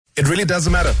It really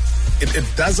doesn't matter. It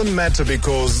doesn't matter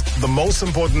because the most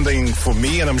important thing for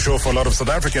me, and I'm sure for a lot of South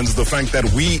Africans, is the fact that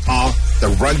we are the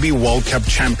Rugby World Cup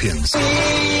champions. We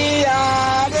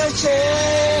are the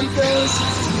champions.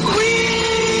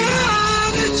 We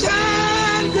are the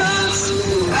champions.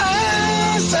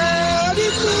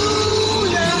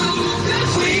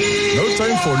 No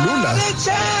time for Lula. The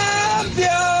champions.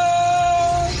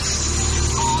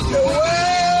 The world.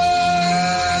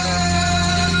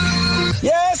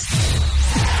 Yes.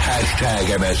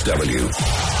 #MSW.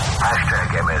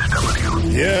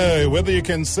 #MSW. Yeah, whether you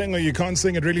can sing or you can't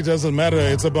sing, it really doesn't matter.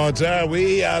 It's about,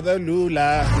 we are the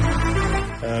Lula.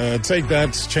 Take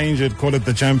that, change it, call it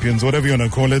the champions, whatever you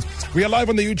want to call it. We are live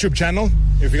on the YouTube channel.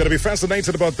 If you're going to be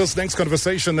fascinated about this next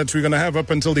conversation that we're going to have up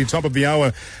until the top of the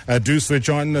hour, do switch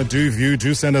on, do view,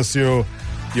 do send us your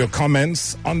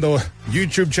comments on the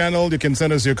YouTube channel. You can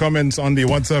send us your comments on the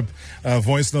WhatsApp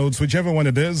voice notes, whichever one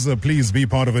it is. Please be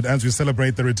part of it as we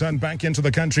celebrate the return back into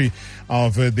the country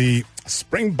of the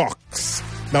Springboks.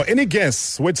 Now, any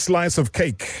guess which slice of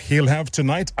cake he'll have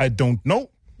tonight? I don't know.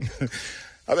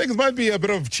 I think it might be a bit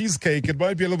of cheesecake. It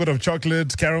might be a little bit of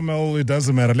chocolate, caramel. It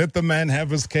doesn't matter. Let the man have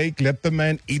his cake. Let the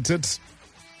man eat it.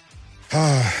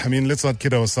 I mean, let's not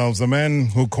kid ourselves. The man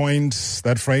who coined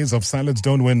that phrase of salads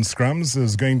don't win scrums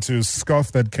is going to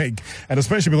scoff that cake. And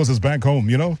especially because it's back home,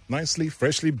 you know, nicely,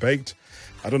 freshly baked.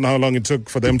 I don't know how long it took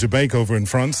for them to bake over in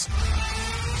France.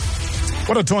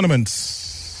 What a tournament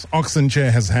Fox Nche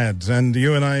has had. And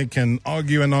you and I can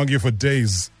argue and argue for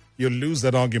days. You'll lose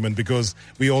that argument because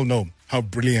we all know how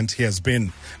brilliant he has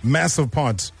been. Massive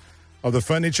part of the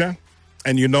furniture.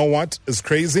 And you know what is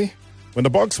crazy? When the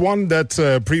Boks won that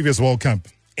previous World Cup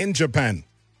in Japan,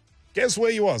 guess where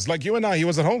he was? Like you and I, he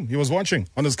was at home. He was watching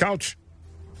on his couch.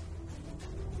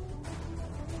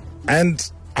 And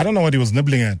I don't know what he was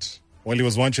nibbling at while he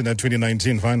was watching that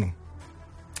 2019 final.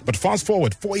 But fast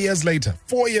forward, 4 years later,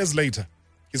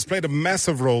 he's played a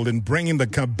massive role in bringing the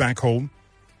cup back home.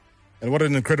 And what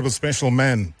an incredible special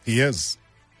man he is.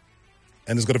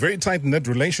 And he's got a very tight-knit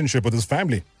relationship with his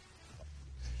family.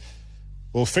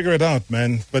 We'll figure it out,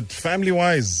 man. But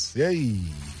family-wise, yay,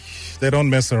 they don't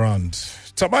mess around.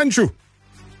 Tabanchu,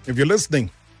 if you're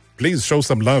listening, please show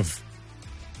some love.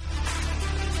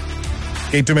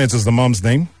 Ketumets is the mom's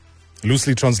name.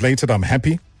 Loosely translated, I'm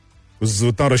happy. Who's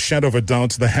without a shadow of a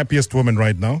doubt the happiest woman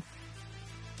right now.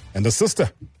 And the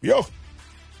sister,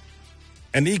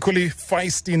 an equally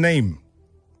feisty name,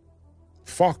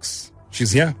 Fox.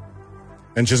 She's here.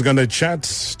 And she's going to chat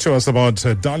to us about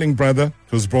her darling brother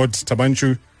who's brought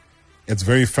Tabanchu its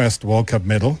very first World Cup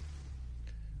medal.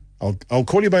 I'll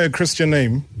call you by a Christian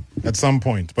name at some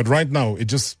point, but right now it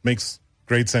just makes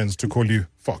great sense to call you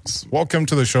Fox. Welcome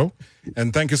to the show,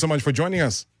 and thank you so much for joining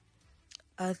us.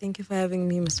 Thank you for having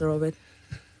me, Mr. Robert.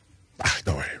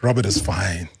 Don't worry, Robert is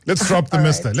fine. Let's drop the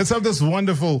mister. Right. Let's have this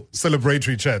wonderful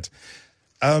celebratory chat.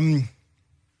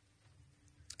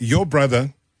 Your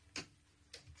brother,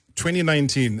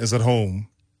 2019, is at home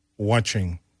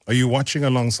watching. Are you watching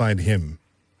alongside him?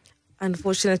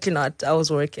 Unfortunately not. I was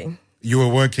working. You were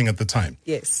working at the time?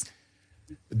 Yes.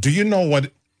 Do you know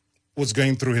what was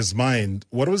going through his mind?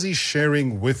 What was he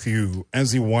sharing with you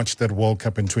as he watched that World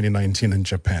Cup in 2019 in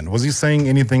Japan? Was he saying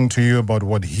anything to you about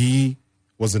what he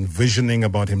was envisioning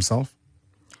about himself?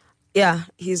 Yeah,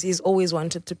 he's always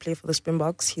wanted to play for the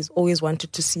Springboks. He's always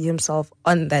wanted to see himself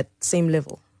on that same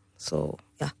level. So,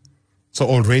 yeah. So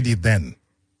already then?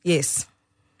 Yes,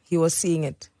 he was seeing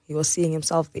it. He was seeing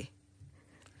himself there.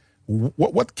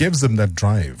 What gives him that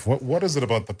drive? What is it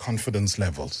about the confidence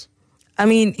levels? I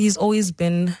mean, he's always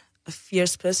been a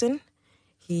fierce person.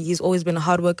 He's always been a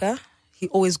hard worker. He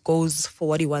always goes for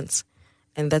what he wants.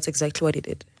 And that's exactly what he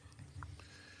did.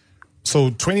 So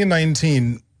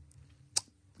 2019,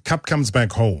 Cup comes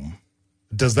back home.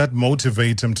 Does that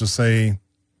motivate him to say,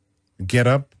 get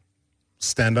up,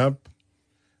 stand up?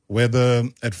 Whether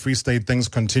at Free State things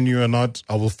continue or not,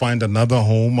 I will find another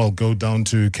home. I'll go down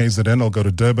to KZN, I'll go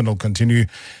to Durban, I'll continue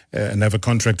and have a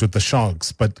contract with the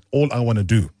Sharks. But all I want to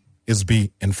do is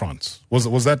be in France.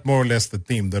 Was that more or less the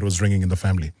theme that was ringing in the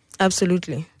family?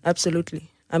 Absolutely,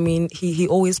 absolutely. I mean, he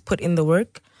always put in the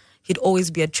work. He'd always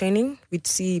be at training. We'd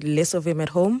see less of him at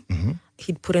home. Mm-hmm.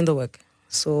 He'd put in the work.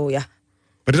 So, yeah.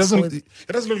 But it doesn't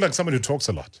look like somebody who talks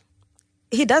a lot.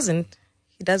 He doesn't.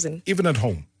 Even at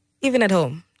home? Even at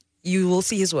home. You will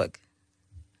see his work.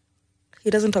 He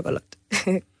doesn't talk a lot.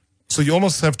 So you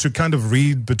almost have to kind of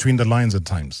read between the lines at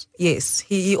times. Yes.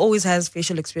 He always has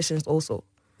facial expressions also.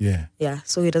 Yeah. Yeah.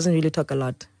 So he doesn't really talk a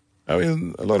lot. I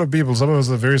mean, a lot of people, some of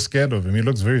us are very scared of him. He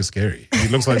looks very scary. He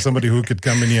looks like somebody who could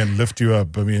come in here and lift you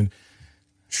up. I mean,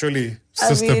 Surely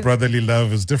sister brotherly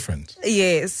love is different.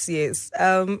 Yes. Hey,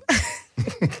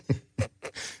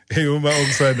 Uma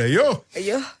Oksana, yo.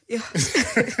 Yeah.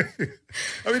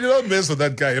 I mean, you don't mess with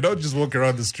that guy. You don't just walk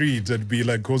around the street and be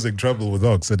like causing trouble with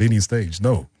Ox at any stage.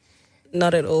 No.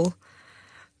 Not at all.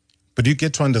 But you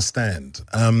get to understand.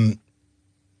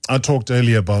 I talked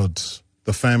earlier about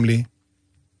the family,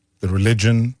 the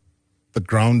religion, the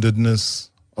groundedness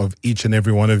of each and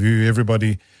every one of you.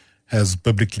 Everybody has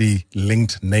biblically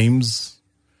linked names.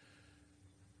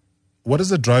 What is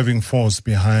the driving force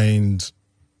behind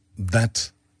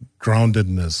that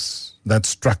groundedness, that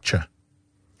structure,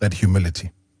 that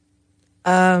humility?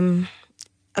 I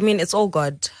mean, it's all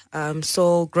God.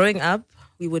 So growing up,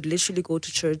 we would literally go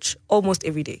to church almost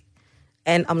every day.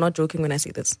 And I'm not joking when I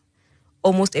say this.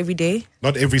 Almost every day.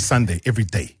 Not every Sunday, every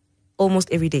day.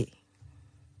 Almost every day.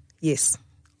 Yes.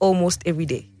 Almost every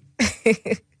day.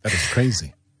 That is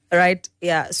crazy. Right?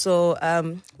 Yeah. So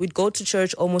we'd go to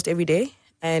church almost every day.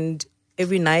 And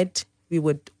every night we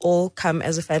would all come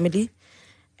as a family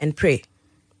and pray.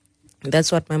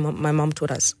 That's what my mom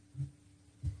taught us.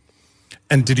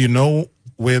 And did you know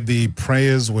where the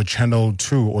prayers were channeled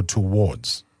to or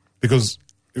towards? Because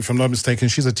if I'm not mistaken,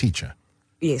 she's a teacher.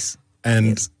 Yes.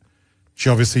 And she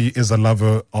obviously is a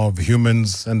lover of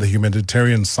humans and the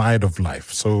humanitarian side of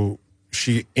life. So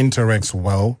she interacts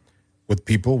well with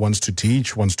people, wants to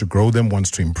teach, wants to grow them, wants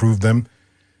to improve them.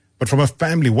 But from a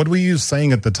family, what were you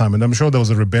saying at the time? And I'm sure there was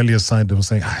a rebellious side that was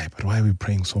saying, but why are we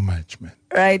praying so much, man?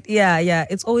 Right. Yeah.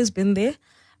 It's always been there.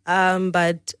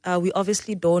 But we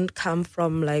obviously don't come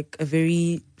from like a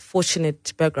very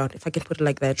fortunate background, if I can put it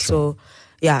like that. Sure. So,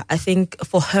 yeah, I think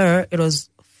for her, it was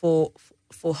for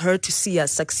her to see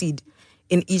us succeed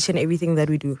in each and everything that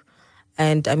we do.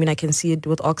 And I mean, I can see it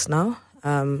with Ox now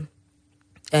and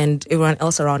everyone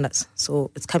else around us. So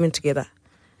it's coming together.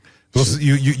 Because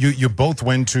you both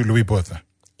went to Louis Botha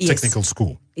Technical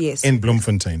School in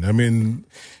Bloemfontein. I mean,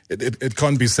 it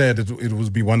can't be said it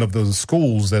would be one of those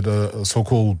schools that are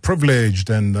so-called privileged,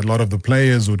 and a lot of the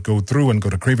players would go through and go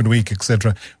to Craven Week,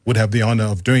 etc., would have the honor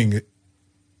of doing it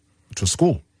to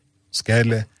school.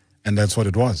 Skele, and that's what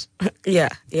it was. Yeah.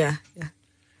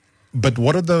 But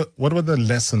what were the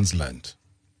lessons learned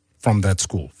from that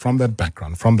school, from that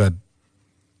background, from that,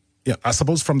 I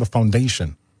suppose from the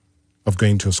foundation of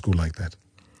going to a school like that?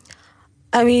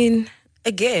 I mean,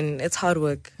 again, it's hard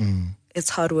work. It's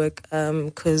hard work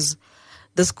because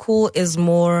the school is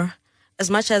more, as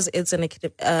much as it's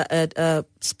a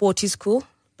sporty school,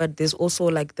 but there's also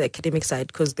like the academic side,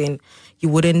 because then you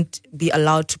wouldn't be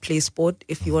allowed to play sport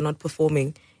if you were not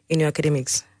performing in your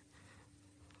academics.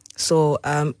 So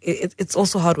it's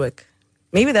also hard work.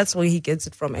 Maybe that's where he gets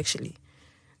it from, actually.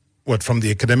 What, from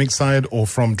the academic side or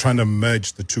from trying to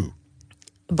merge the two?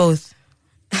 Both.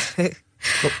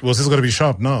 Well, he's got to be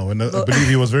sharp now, and I believe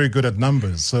he was very good at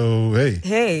numbers. So,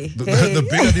 the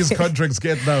bigger these contracts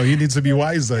get now, he needs to be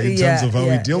wiser in terms of how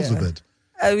he deals with it.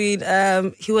 I mean,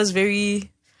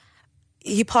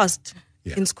 he passed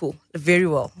in school very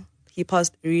well. He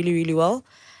passed really, really well.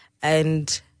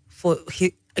 And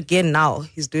now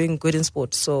he's doing good in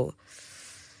sports. So,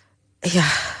 yeah.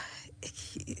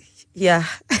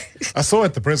 I saw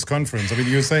at the press conference, I mean,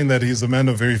 you were saying that he's a man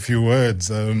of very few words.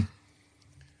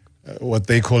 What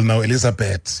they call now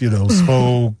Elizabeth,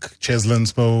 spoke, Cheslin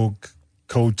spoke,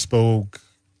 Coach spoke,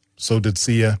 so did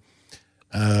Sia.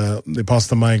 They passed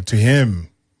the mic to him,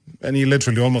 and he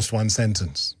literally almost one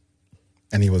sentence,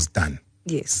 and he was done.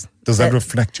 Yes. Does that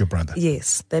reflect your brother?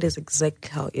 Yes, that is exactly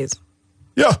how it is.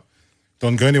 Yeah.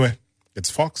 Don't go anywhere.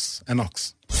 It's Fox and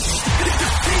Ox. 3,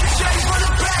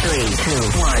 2,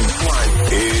 1.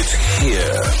 It's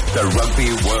here. The Rugby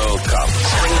World Cup.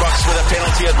 Springboks with a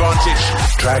penalty advantage.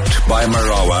 Tracked by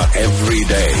Marawa every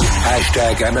day.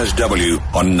 #MSW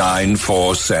on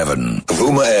 947.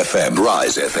 Vuma FM,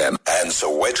 Rise FM, and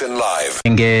Sowetan Live.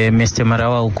 Mr.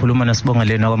 Marawa ukhuluma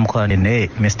nasibongeleni wakwamkhwane. Hey,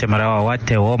 Mr. Marawa,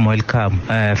 what a warm welcome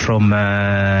from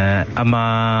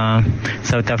ama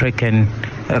South African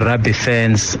rugby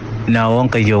fans. Now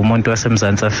wonke nje umuntu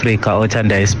waseMzantsi Afrika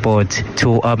othanda isport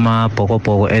to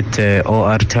amabhokobhoko at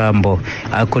OR Tambo.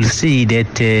 I could see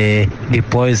that the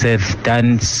boys have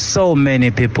done so many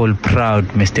people proud,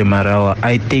 Mr. Marawa.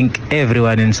 I think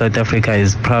everyone in South Africa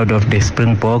is proud of the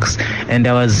Springboks, and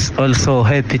I was also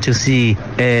happy to see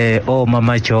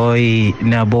Mama Joy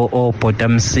Nabo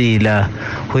Potamsila,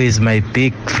 who is my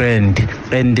big friend,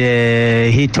 and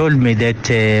he told me that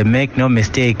make no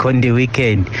mistake, on the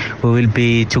weekend we will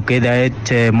be together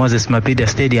at Moses Mabhida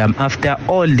Stadium after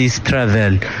all this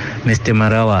travel, Mr.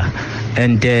 Marawa.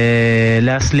 And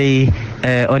lastly,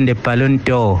 on the Ballon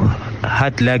d'Or,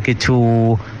 hard luck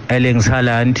to Erling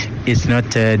Haaland is not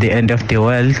the end of the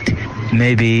world.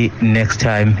 Maybe next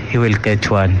time he will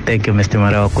get one. Thank you, Mr.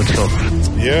 Marawa. Good show.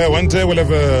 Yeah, one day we'll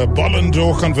have a Ballon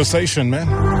d'Or conversation, man.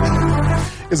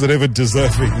 Is it ever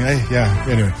deserving? Eh? Yeah,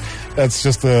 anyway, that's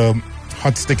just a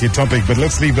hot, sticky topic, but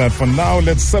let's leave that for now.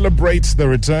 Let's celebrate the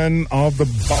return of the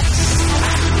box.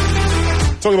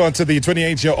 Talk about the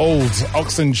 28-year-old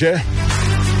Fox Nche.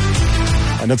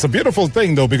 And it's a beautiful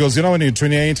thing, though, because, you know, when you're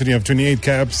 28 and you have 28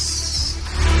 caps,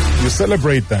 you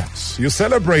celebrate that. You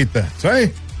celebrate that,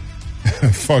 right?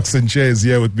 Fox Nche is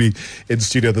here with me in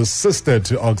studio, the sister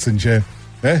to Fox Nche.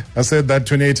 Eh? I said that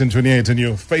 28 and 28 and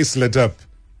your face lit up.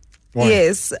 Why?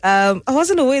 Yes. I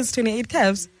wasn't aware it's 28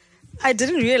 caps. I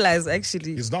didn't realize,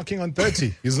 actually. He's knocking on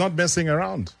 30. He's not messing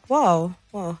around. Wow.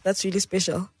 That's really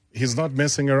special. He's not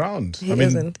messing around. He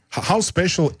isn't. How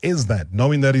special is that,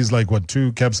 knowing that he's like,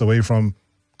 2 caps away from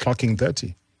clocking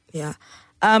 30? Yeah.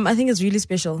 I think it's really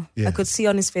special. Yeah. I could see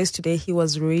on his face today he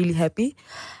was really happy.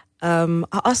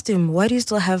 I asked him, why do you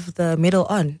still have the medal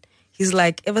on? He's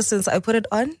like, ever since I put it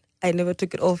on, I never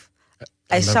took it off.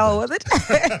 I shower with it.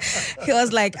 He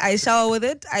was like, I shower with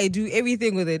it. I do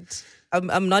everything with it.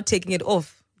 I'm not taking it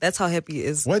off. That's how happy he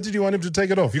is. Why did you want him to take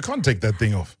it off? You can't take that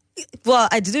thing off. Well,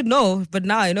 I didn't know, but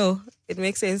now I know. It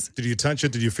makes sense. Did you touch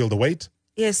it? Did you feel the weight?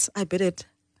 Yes, I bit it.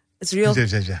 It's real. Where's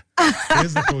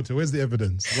the photo? Where's the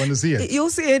evidence? Want to see it?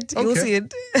 You'll see it. Okay. You'll see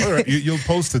it. All right, you'll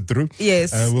post it through.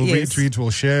 Yes. We'll yes. retweet,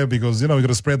 we'll share, because, you know, we've got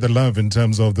to spread the love in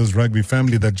terms of this rugby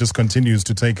family that just continues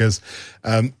to take us.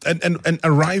 And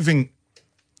arriving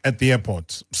at the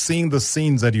airport, seeing the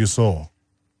scenes that you saw,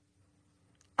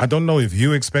 I don't know if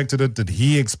you expected it. Did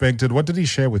he expect it? What did he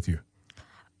share with you?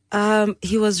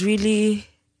 He was really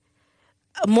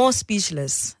more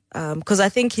speechless. Because I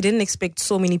think he didn't expect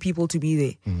so many people to be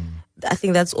there. I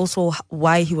think that's also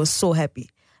why he was so happy.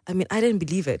 I mean, I didn't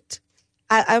believe it.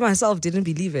 I myself didn't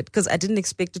believe it because I didn't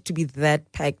expect it to be that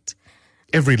packed.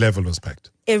 Every level was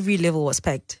packed. Every level was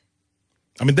packed.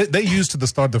 I mean, they used to the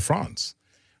Stade de France.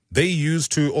 They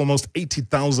used to almost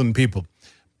 80,000 people.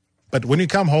 But when you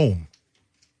come home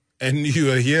and you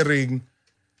are hearing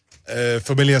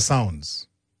familiar sounds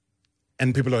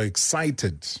and people are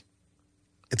excited,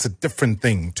 it's a different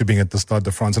thing to being at the Stade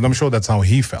de France. And I'm sure that's how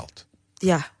he felt.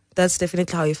 Yeah, that's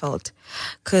definitely how he felt.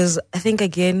 Because I think,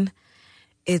 again,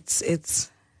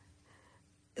 it's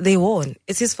they won.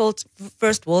 It's his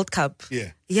first World Cup.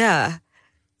 Yeah. Yeah.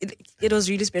 It was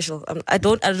really special. I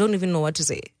don't even know what to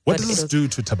say. What does this do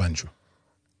to Tabanchu?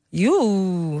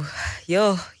 Yo.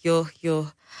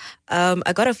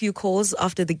 I got a few calls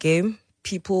after the game.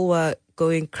 People were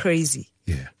going crazy.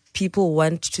 Yeah. People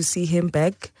want to see him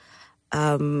back.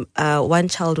 One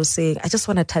child was saying, I just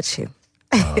want to touch him.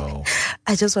 Wow.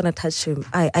 I just want to touch him.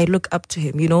 I look up to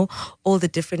him, you know, all the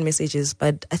different messages.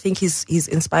 But I think he's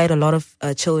inspired a lot of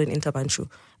children in Tabanchu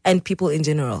and people in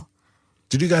general.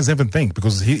 Did you guys ever think,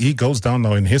 because he goes down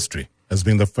now in history as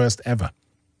being the first ever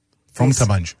from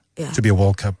Tabanchu to be a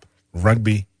World Cup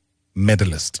rugby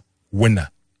medalist, winner,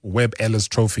 Webb Ellis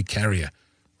Trophy carrier.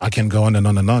 I can go on and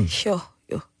on and on. Sure.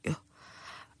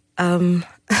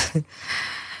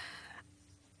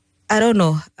 I don't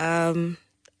know.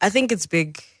 I think it's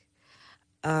big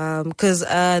because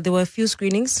there were a few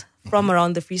screenings from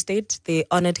around the Free State. They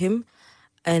honored him,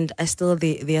 and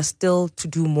they are still to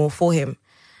do more for him.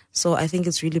 So I think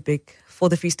it's really big for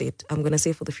the Free State. I'm going to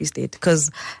say for the Free State because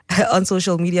on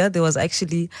social media there was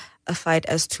actually a fight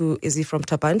as to, is he from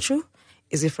Tabanchu?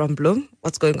 Is he from Bloem?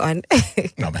 What's going on?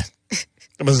 No, man.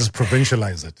 I must just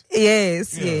provincialize it.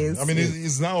 Yes. I mean,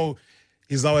 he's now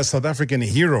a South African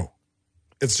hero.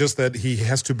 It's just that he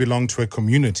has to belong to a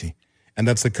community. And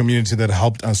that's a community that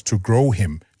helped us to grow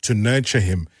him, to nurture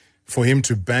him, for him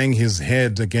to bang his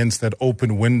head against that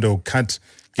open window, give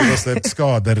us that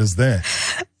scar that is there.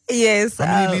 Yes. How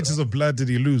many liters of blood did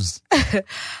he lose?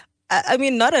 I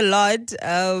mean, not a lot.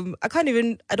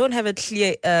 I don't have a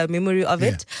clear memory of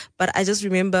it, but I just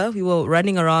remember we were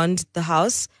running around the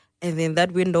house and then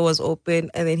that window was open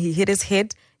and then he hit his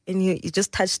head and he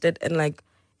just touched it and like,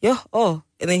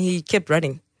 and then he kept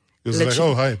running. He was like,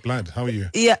 oh, hi, blood, how are you?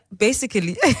 Yeah,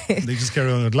 basically. They just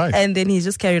carried on with life. And then he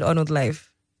just carried on with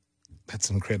life.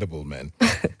 That's incredible, man.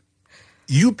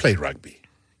 You play rugby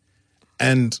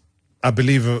and I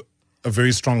believe a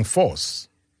very strong force.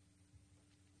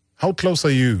 How close are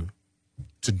you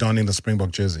to donning the Springbok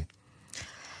jersey?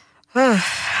 I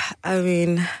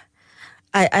mean,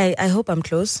 I hope I'm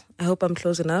close. I hope I'm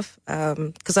close enough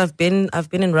because I've been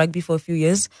in rugby for a few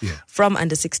years from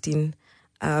under 16.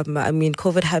 I mean,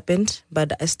 COVID happened,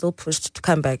 but I still pushed to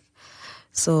come back.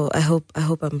 So I hope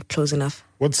I'm close enough.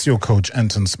 What's your coach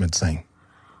Anton Smith saying?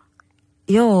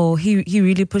 He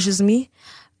really pushes me.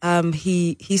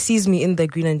 He sees me in the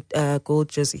green and gold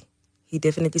jersey. He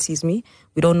definitely sees me.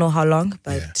 We don't know how long,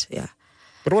 but yeah.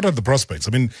 But what are the prospects?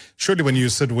 I mean, surely when you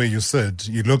sit where you sit,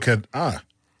 you look at,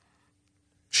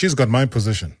 she's got my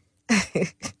position.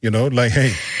 Like,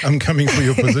 hey, I'm coming for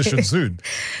your position soon.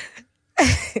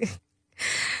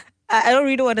 I don't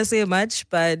really want to say much,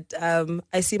 but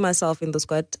I see myself in the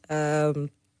squad.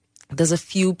 There's a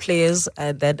few players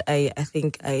that I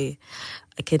think I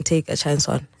can take a chance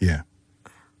on. Yeah.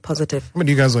 Positive. I mean,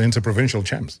 you guys are interprovincial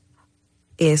champs.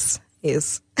 Yes.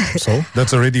 So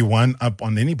that's already one up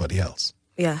on anybody else.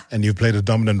 Yeah. And you played a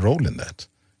dominant role in that.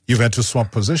 You've had to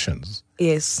swap positions.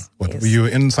 Yes. Were you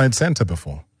inside center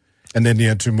before? And then you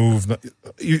had to move.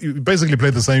 You basically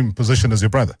played the same position as your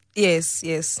brother.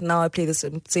 Yes. Now I play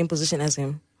the same position as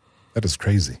him. That is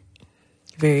crazy.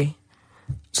 Very.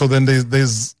 So then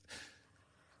there's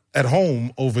at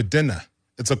home over dinner,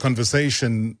 it's a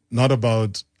conversation not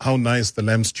about how nice the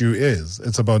lamb stew is.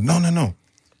 It's about, no.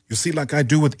 You see, like I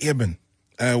do with Eben,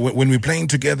 when we're playing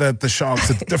together at the Sharks,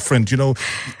 it's different. You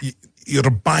got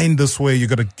to bind this way. You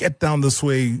got to get down this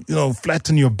way,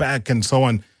 flatten your back and so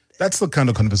on. That's the kind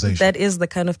of conversation. That is the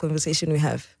kind of conversation we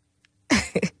have.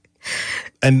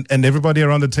 And everybody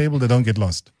around the table, they don't get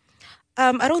lost.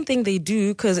 I don't think they do,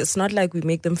 because it's not like we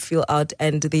make them feel out,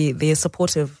 and they're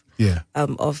supportive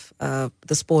of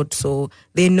the sport. So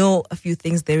they know a few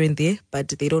things there and there, but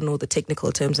they don't know the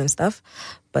technical terms and stuff.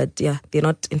 But yeah, they're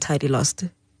not entirely lost.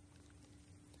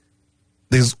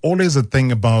 There's always a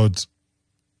thing about,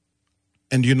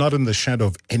 and you're not in the shadow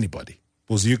of anybody,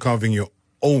 because you're carving your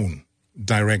own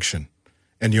direction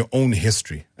and your own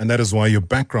history. And that is why your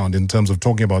background in terms of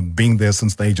talking about being there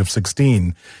since the age of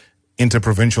 16,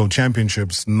 interprovincial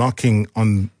championships, knocking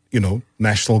on,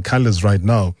 national colors right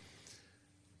now.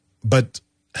 But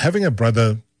having a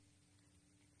brother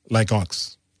like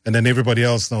Ox, and then everybody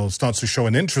else now starts to show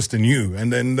an interest in you,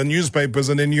 and then the newspapers,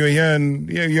 and then you're here, and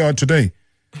here you are today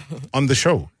on the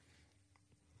show.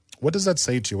 What does that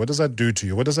say to you? What does that do to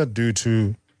you? What does that do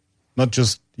to not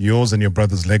just yours and your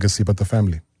brother's legacy, but the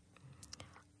family?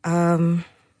 I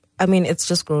mean, it's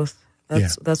just growth.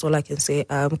 That's all I can say.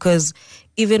 Because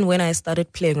even when I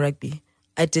started playing rugby,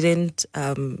 I didn't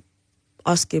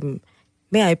ask him,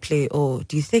 may I play, or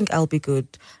do you think I'll be good?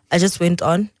 I just went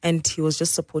on, and he was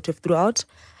just supportive throughout.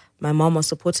 My mom was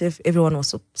supportive. Everyone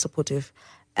was supportive.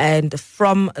 And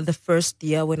from the first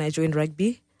year when I joined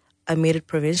rugby, I made it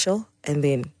provincial. And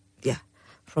then,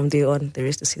 from there on, the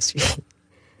rest is history.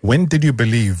 When did you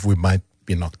believe we might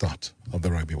be knocked out of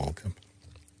the Rugby World Cup?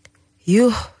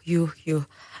 You.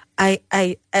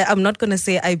 I'm not going to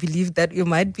say I believe that you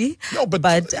might be. No, but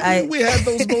we had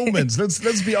those moments.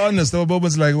 Let's be honest. There were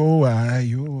moments like,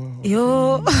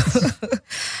 yo.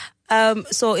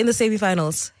 So in the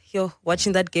semi-finals,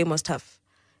 watching that game was tough.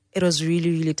 It was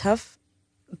really, really tough.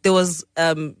 There was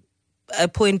a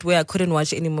point where I couldn't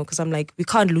watch anymore, because I'm like, we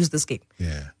can't lose this game.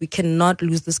 Yeah. We cannot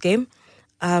lose this game.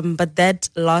 But that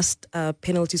last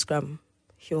penalty scrum,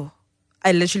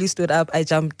 I literally stood up, I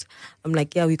jumped. I'm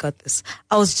like, we got this.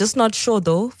 I was just not sure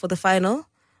though for the final,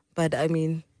 but I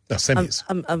mean, semis.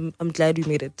 I'm glad we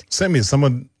made it. Semis,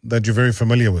 someone that you're very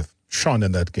familiar with, shone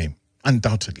in that game,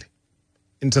 undoubtedly.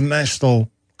 International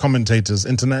commentators,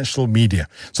 international media.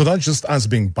 So not just us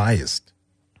being biased.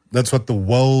 That's what the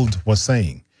world was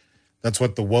saying. That's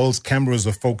what the world's cameras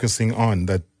are focusing on,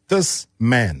 that this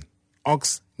man,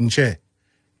 Fox Nche,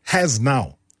 has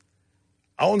now,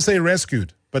 I won't say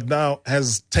rescued, but now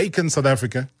has taken South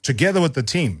Africa together with the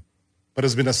team, but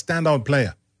has been a standout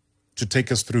player to take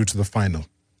us through to the final.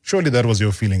 Surely that was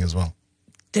your feeling as well.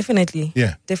 Definitely.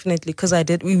 Yeah. Definitely, because I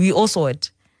did. We all saw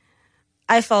it.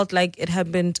 I felt like it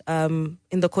happened in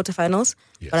the quarterfinals,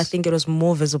 but I think it was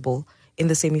more visible in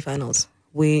the semifinals,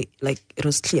 where it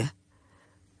was clear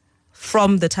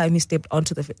from the time he stepped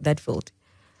onto that field.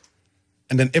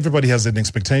 And then everybody has an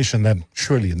expectation that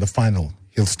surely in the final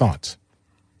he'll start.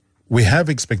 We have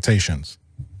expectations,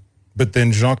 but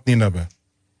then Jacques Nienaber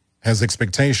has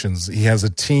expectations. He has a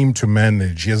team to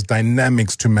manage. He has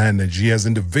dynamics to manage. He has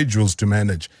individuals to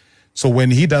manage. So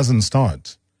when he doesn't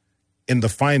start in the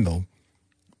final,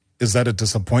 is that a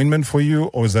disappointment for you,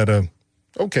 or is that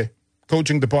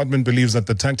coaching department believes that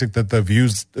the tactic that they've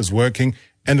used is working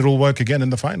and it'll work again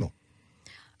in the final?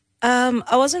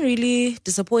 I wasn't really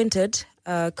disappointed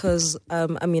because,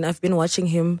 I've been watching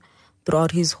him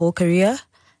throughout his whole career.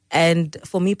 And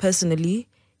for me personally,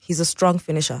 he's a strong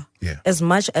finisher. Yeah. As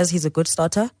much as he's a good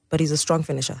starter, but he's a strong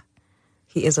finisher.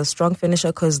 He is a strong finisher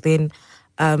because then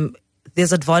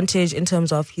there's advantage in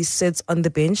terms of he sits on the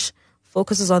bench,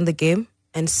 focuses on the game,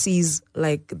 and sees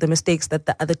the mistakes that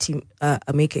the other team are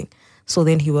making. So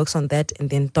then he works on that and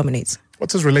then dominates.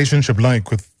 What's his relationship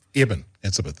like with Eben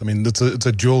Etzebeth? I mean, it's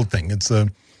a dual thing.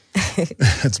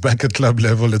 It's back at club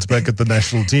level, it's back at the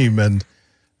national team, and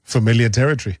familiar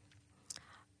territory.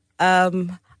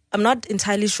 I'm not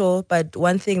entirely sure, but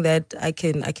one thing that I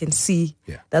can see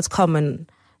that's common,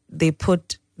 they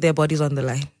put their bodies on the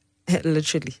line,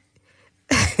 literally.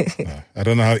 I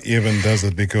don't know how Eben does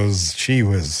it, because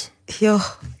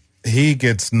he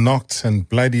gets knocked and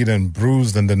bloodied and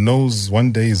bruised, and the nose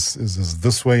one day is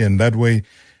this way and that way.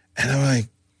 And I'm like,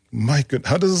 my God,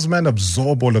 how does this man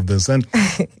absorb all of this? And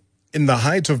in the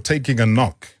height of taking a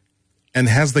knock, and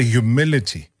has the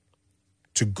humility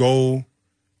to go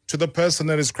to the person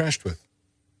that he's crashed with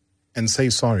and say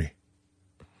sorry.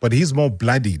 But he's more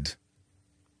bloodied.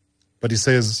 But he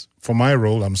says, for my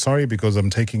role, I'm sorry because I'm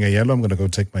taking a yellow. I'm going to go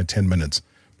take my 10 minutes.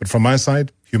 But from my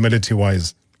side,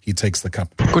 humility-wise, he takes the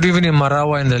cup. Good evening,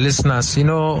 Marawa and the listeners. You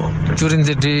know, during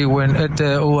the day when at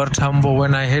Over Tambo,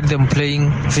 when I heard them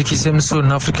playing Vicky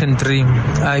Simpson, African Dream,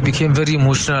 I became very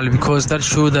emotional, because that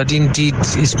showed that indeed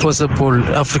is possible,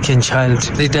 African child.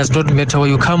 It does not matter where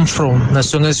you come from,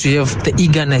 as long as you have the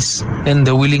eagerness and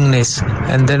the willingness.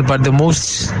 And then, but the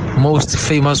most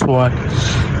famous one,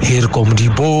 here come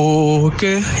the boke,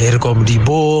 here come the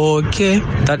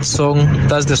boke. That song,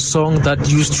 that's the song that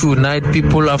used to unite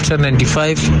people after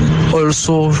 95.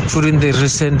 Also during the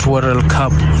recent World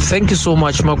Cup. Thank you so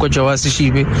much, Mako Jawasi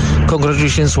Shibe.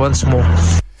 Congratulations once more.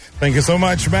 Thank you so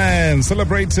much, man.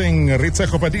 Celebrating Ritse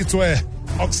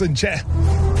Khopaditswe, Fox Nche.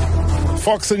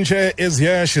 Fox Nche is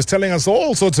here. She's telling us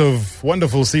all sorts of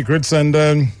wonderful secrets. And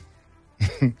are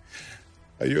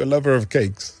you a lover of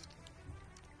cakes?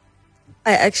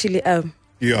 I actually am.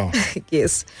 You are?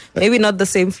 Yes. Maybe not the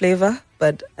same flavor,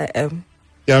 but I am.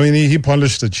 Yeah, I mean, he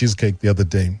polished a cheesecake the other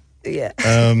day. Yeah.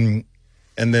 And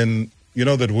then, you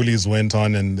know that Woolies went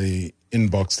on and they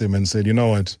inboxed him and said, you know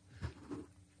what?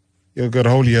 You've got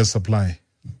a whole year's supply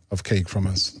of cake from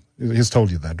us. He's told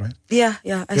you that, right? Yeah,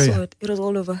 I saw it. It was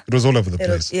all over. It was all over the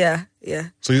place. Yeah.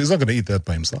 So he's not going to eat that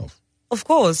by himself. Of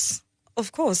course.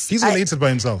 He's going to eat it by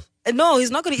himself. No,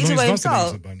 he's not going to eat it by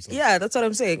himself. Eat it by himself. Yeah, that's what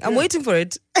I'm saying. I'm waiting for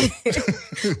it.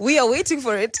 We are waiting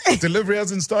for it. Delivery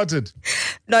hasn't started.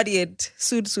 Not yet.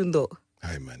 Soon though.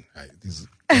 Hi, man. These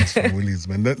from Woolies,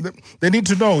 man. They need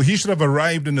to know. He should have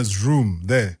arrived in his room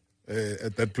there,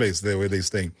 at that place there where they're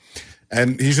staying.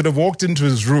 And he should have walked into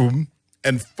his room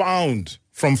and found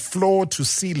from floor to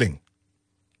ceiling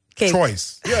Cake.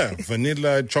 Choice. Yeah,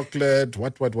 vanilla, chocolate,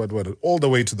 what, all the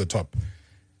way to the top.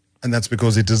 And that's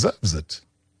because he deserves it.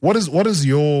 What is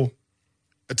a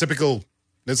typical,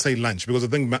 let's say, lunch? Because I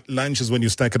think lunch is when you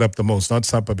stack it up the most, not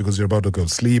supper because you're about to go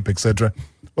sleep, etc.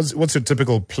 What's your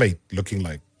typical plate looking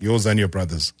like? Yours and your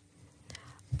brother's?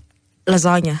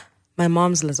 Lasagna. My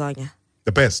mom's lasagna.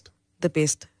 The best? The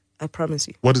best, I promise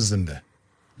you. What is in there?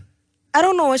 I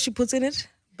don't know what she puts in it,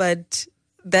 but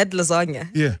that lasagna.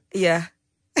 Yeah.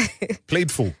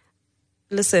 Plateful.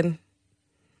 Listen,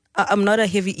 I'm not a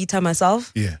heavy eater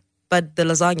myself. Yeah. But the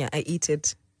lasagna, I eat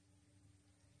it.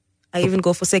 I even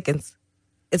go for seconds.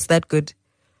 It's that good.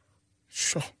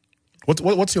 Sure.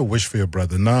 What's your wish for your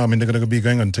brother? Now, I mean, they're going to be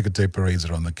going on ticker tape parades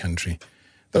around the country.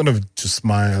 They're going to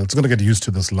smile. It's going to get used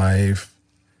to this life.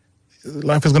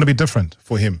 Life is going to be different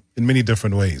for him in many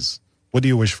different ways. What do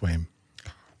you wish for him?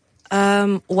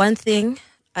 One thing,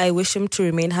 I wish him to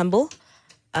remain humble.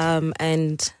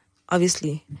 And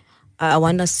obviously, I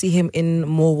want to see him in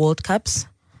more World Cups.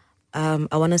 I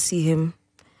want to see him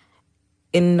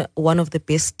in one of the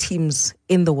best teams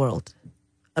in the world.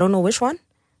 I don't know which one,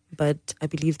 but I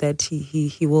believe that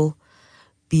he will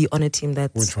be on a team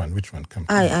that's... Which one? Come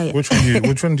on. Which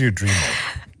one do you dream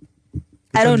of?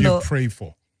 I don't know. Which one do you pray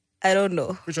for? I don't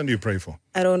know. Which one do you pray for?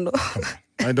 I don't know.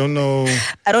 I don't know.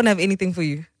 I don't have anything for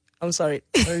you. I'm sorry.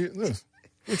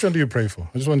 Which one do you pray for?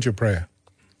 I just want your prayer.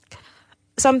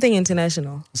 Something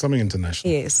international. Something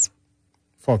international. Yes.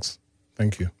 Fox,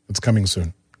 thank you. It's coming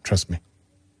soon. Trust me.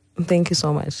 Thank you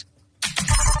so much.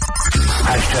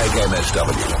 #MSW.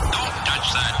 Don't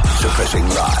touch that. Suppressing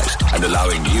lies and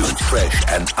allowing you fresh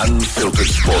and unfiltered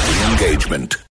sporting engagement.